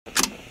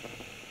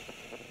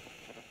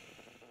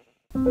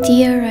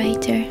Dear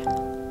writer,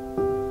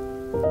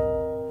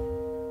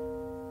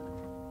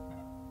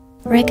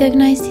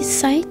 recognize this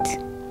sight?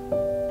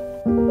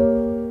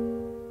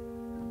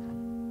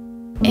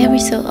 Every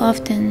so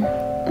often,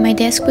 my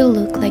desk will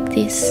look like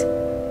this.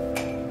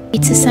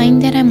 It's a sign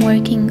that I'm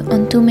working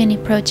on too many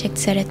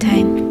projects at a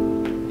time.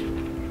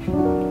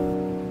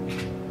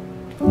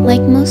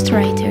 Like most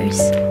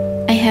writers,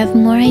 I have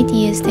more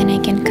ideas than I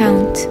can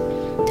count.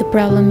 The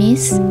problem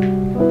is,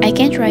 I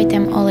can't write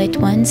them all at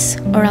once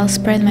or I'll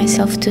spread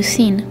myself too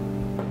thin.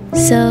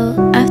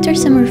 So, after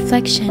some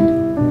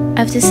reflection,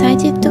 I've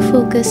decided to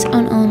focus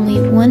on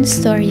only one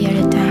story at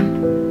a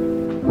time.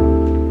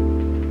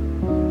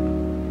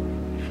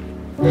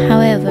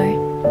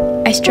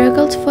 However, I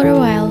struggled for a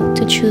while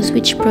to choose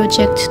which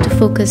project to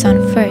focus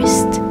on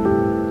first.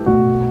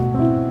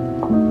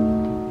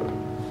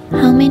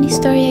 How many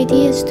story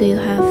ideas do you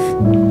have?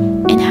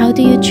 And how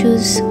do you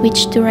choose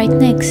which to write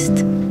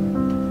next?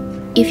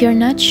 If you're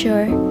not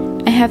sure,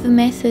 I have a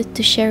method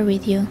to share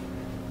with you.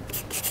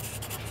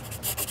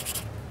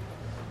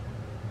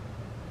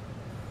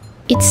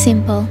 It's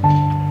simple.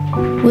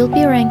 We'll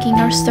be ranking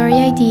our story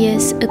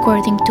ideas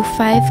according to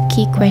 5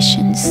 key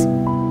questions.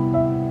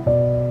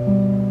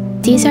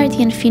 These are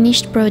the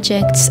unfinished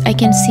projects I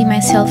can see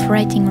myself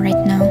writing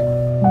right now.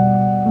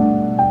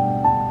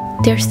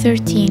 There are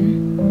 13.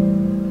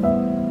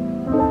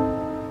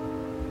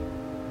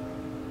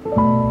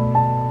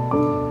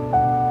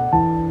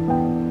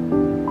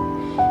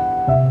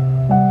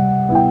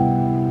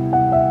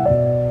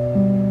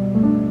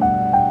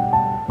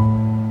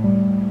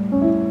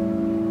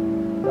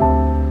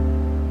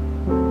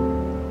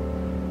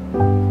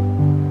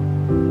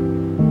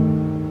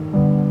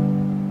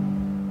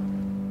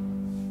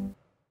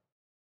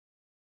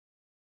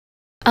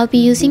 I'll be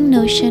using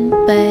Notion,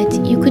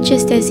 but you could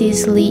just as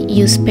easily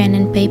use pen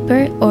and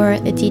paper or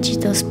a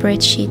digital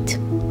spreadsheet.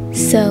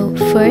 So,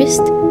 first,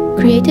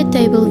 create a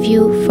table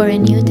view for a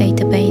new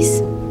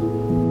database.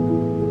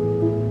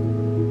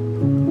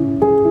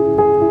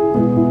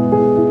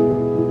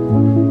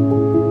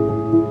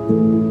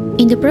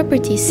 In the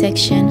Properties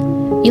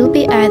section, you'll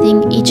be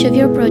adding each of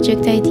your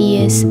project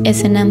ideas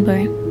as a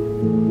number.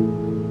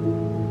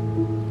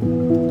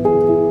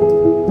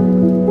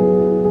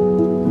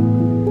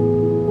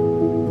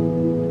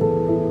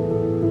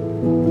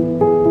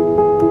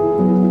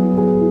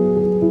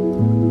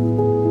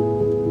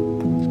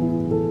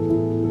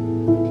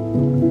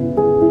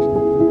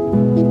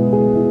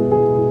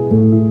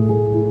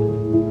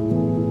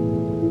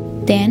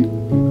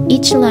 Then,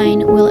 each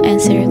line will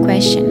answer a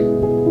question.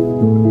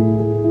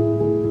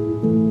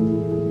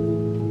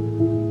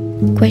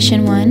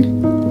 Question 1.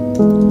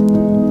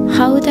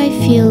 How would I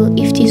feel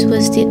if this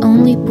was the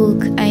only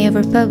book I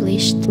ever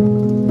published?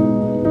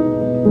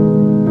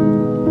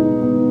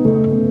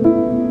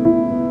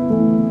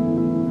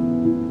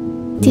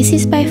 This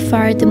is by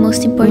far the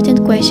most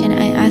important question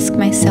I ask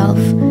myself,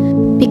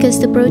 because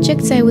the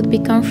projects I would be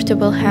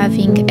comfortable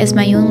having as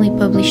my only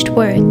published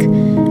work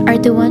are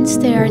the ones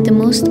that are the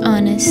most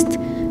honest,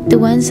 the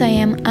ones I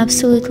am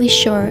absolutely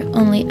sure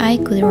only I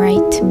could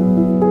write.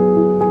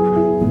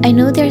 I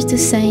know there's the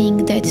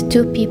saying that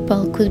 2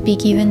 people could be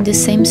given the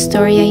same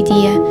story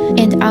idea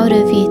and out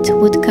of it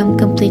would come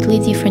completely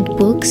different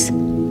books.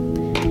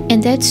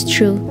 And that's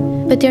true,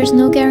 but there's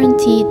no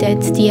guarantee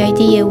that the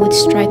idea would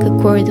strike a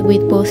chord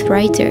with both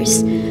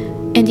writers.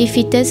 And if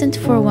it doesn't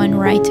for one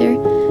writer,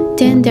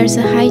 then there's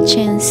a high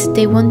chance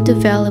they won't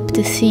develop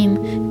the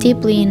theme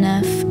deeply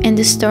enough and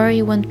the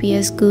story won't be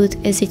as good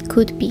as it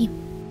could be.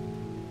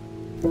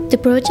 The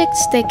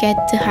projects that get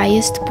the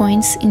highest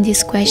points in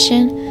this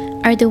question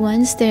are the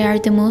ones that are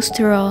the most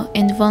raw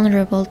and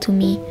vulnerable to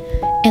me,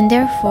 and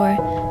therefore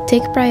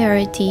take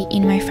priority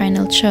in my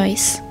final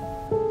choice.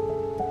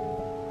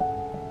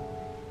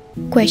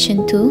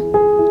 Question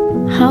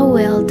 2. How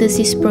well does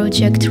this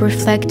project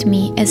reflect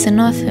me as an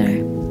author?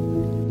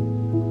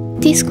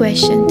 This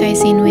question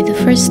ties in with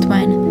the first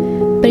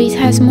one, but it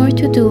has more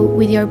to do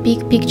with your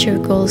big picture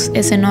goals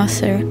as an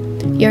author,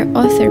 your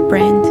author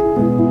brand.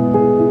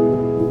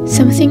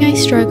 Something I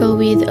struggle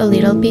with a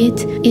little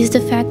bit is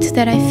the fact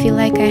that I feel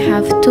like I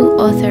have 2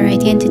 author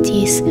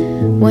identities,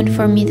 one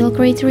for middle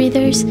grade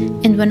readers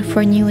and one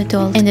for new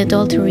adult and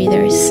adult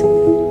readers.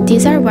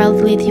 These are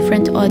wildly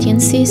different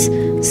audiences,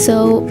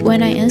 so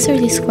when I answer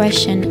this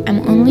question,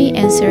 I'm only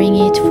answering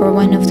it for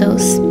one of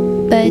those.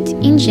 But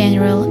in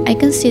general, I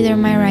consider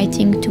my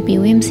writing to be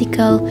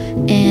whimsical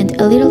and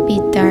a little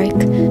bit dark,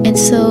 and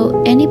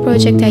so any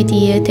project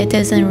idea that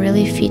doesn't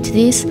really fit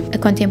this, a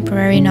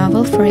contemporary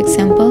novel for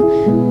example,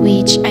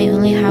 which I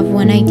only have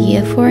one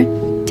idea for,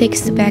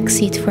 takes the back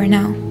seat for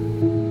now.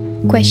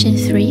 Question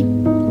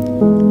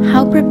 3.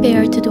 How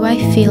prepared do I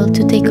feel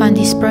to take on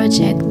this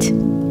project?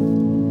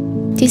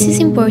 This is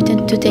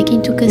important to take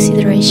into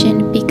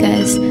consideration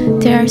because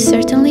there are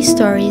certainly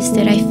stories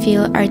that I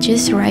feel are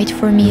just right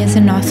for me as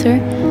an author,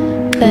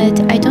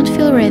 but I don't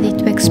feel ready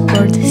to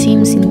explore the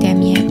themes in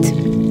them yet.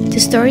 The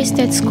stories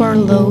that score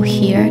low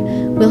here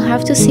will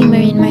have to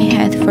simmer in my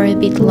head for a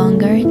bit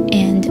longer,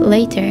 and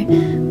later,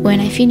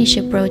 when I finish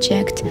a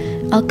project,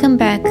 I'll come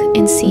back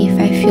and see if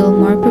I feel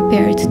more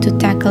prepared to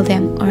tackle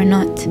them or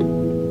not.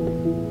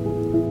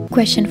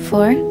 Question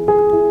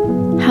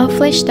 4. How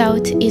fleshed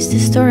out is the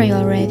story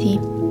already?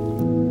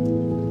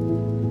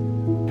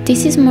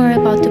 This is more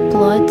about the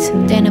plot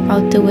than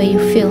about the way you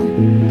feel.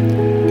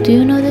 Do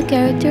you know the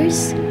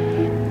characters?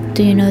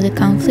 Do you know the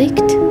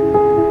conflict?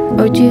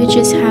 Or do you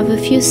just have a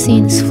few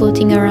scenes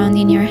floating around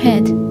in your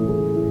head?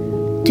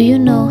 Do you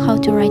know how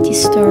to write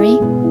this story?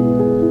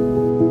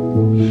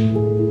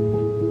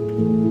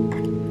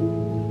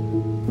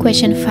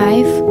 Question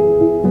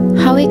 5.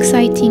 How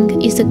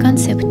exciting is the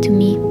concept to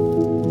me?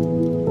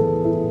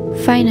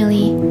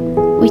 Finally,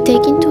 we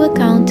take into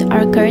account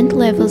our current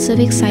levels of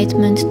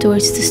excitement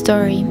towards the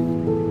story.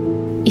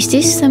 Is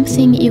this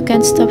something you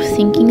can't stop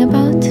thinking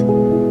about?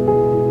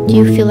 Do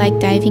you feel like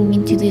diving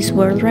into this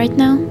world right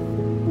now?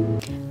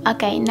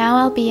 Okay, now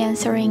I'll be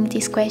answering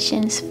these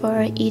questions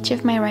for each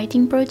of my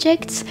writing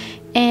projects,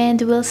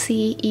 and we'll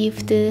see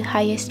if the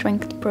highest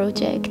ranked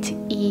project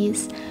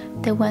is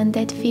the one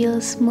that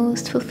feels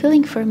most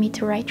fulfilling for me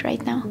to write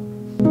right now.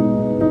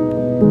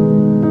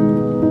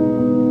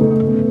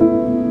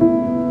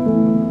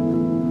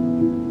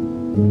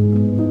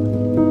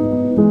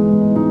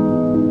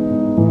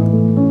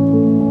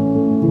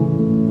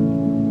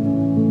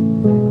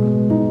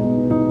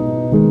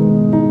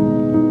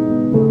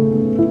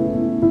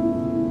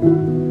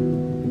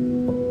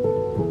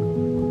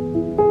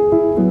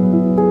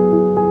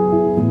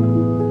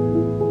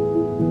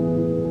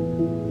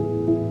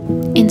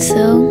 And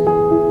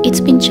so, it's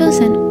been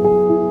chosen.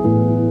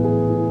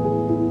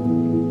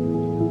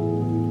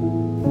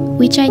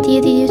 Which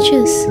idea did you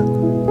choose?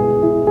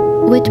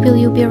 What will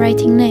you be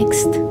writing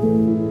next?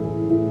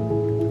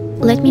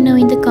 Let me know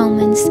in the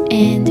comments,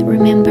 and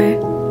remember,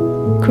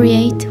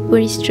 create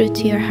what is true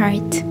to your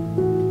heart.